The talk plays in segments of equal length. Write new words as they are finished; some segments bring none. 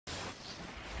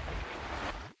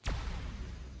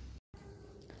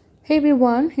Hey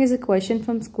everyone, here's a question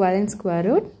from square and square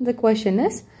root. The question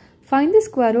is, find the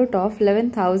square root of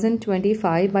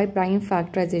 11,025 by prime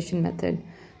factorization method.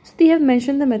 So they have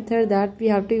mentioned the method that we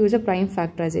have to use a prime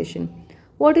factorization.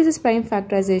 What is this prime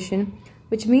factorization?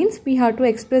 Which means we have to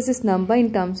express this number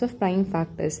in terms of prime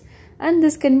factors. And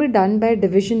this can be done by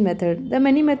division method. There are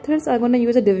many methods. I'm going to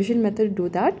use a division method to do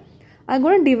that. I'm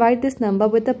going to divide this number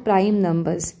with the prime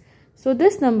numbers. So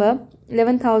this number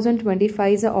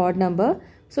 11,025 is an odd number.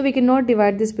 So we cannot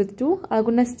divide this with 2. I'm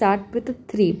going to start with a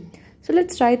 3. So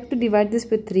let's try to divide this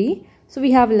with 3. So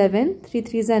we have 11, 3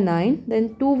 3s are 9.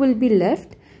 Then 2 will be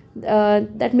left.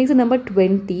 That makes the number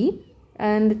 20.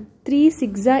 And 3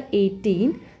 6 are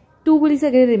 18. 2 will is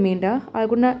again a remainder. I'm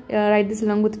going to write this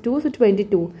along with 2. So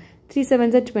 22. 3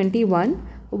 7s are 21.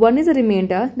 1 is a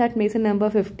remainder. That makes a number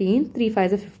 15. 3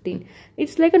 5s are 15.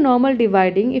 It's like a normal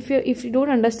dividing. If you don't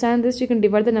understand this, you can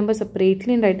divide the number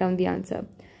separately and write down the answer.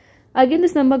 Again,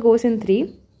 this number goes in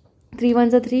 3. 3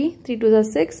 1s are 3. 3 2s are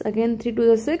 6. Again, 3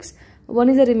 2s are 6. 1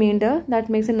 is a remainder. That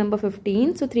makes a number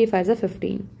 15. So 3 5s are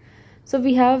 15. So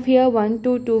we have here 1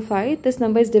 2 2 5. This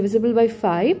number is divisible by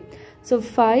 5. So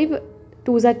 5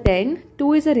 2s are 10.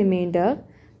 2 is a remainder.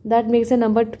 That makes a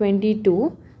number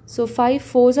 22. So 5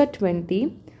 4s are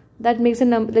 20. That makes a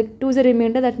number, like 2 is a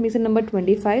remainder. That makes a number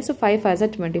 25. So 5 5s are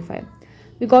 25.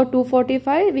 We got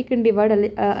 245. We can divide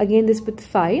again this with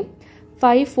 5.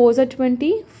 5 4s are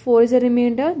 20. 4 is a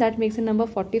remainder. That makes a number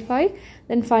 45.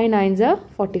 Then 5 9s are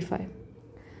 45.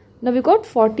 Now we got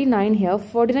 49 here.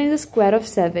 49 is a square of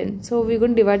 7. So we're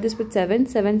going to divide this with 7.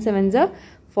 7 7s are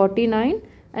 49.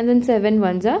 And then 7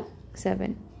 1s are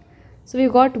 7. So we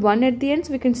got 1 at the end.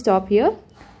 So we can stop here.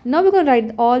 Now we're going to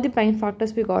write all the prime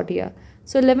factors we got here.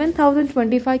 So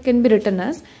 11,025 can be written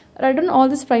as, write down all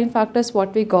these prime factors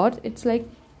what we got. It's like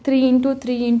 3 into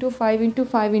 3 into 5 into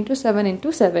 5 into 7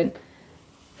 into 7.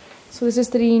 So this is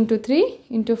 3 into 3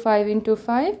 into 5 into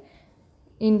 5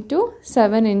 into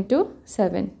 7 into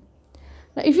 7.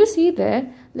 Now if you see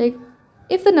there, like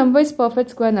if the number is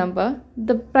perfect square number,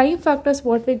 the prime factors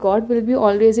what we got will be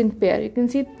always in pair. You can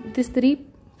see this 3,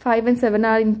 5 and 7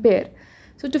 are in pair.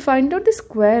 So to find out the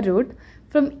square root,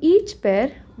 from each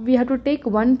pair we have to take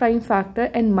one prime factor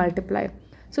and multiply.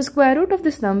 So square root of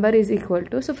this number is equal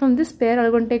to, so from this pair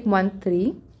I'm going to take 1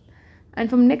 3, and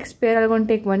from next pair I'm going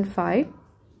to take 1 5.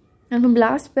 And from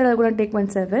last pair I'm going to take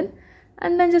 1 7,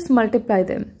 and then just multiply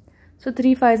them. So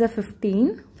 3 5s are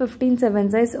 15, 15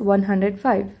 7s is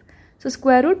 105. So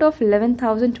square root of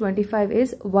 11,025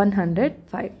 is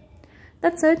 105.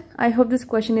 That's it. I hope this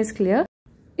question is clear.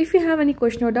 If you have any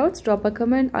question or doubts, drop a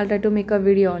comment. I'll try to make a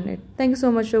video on it. Thank you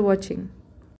so much for watching.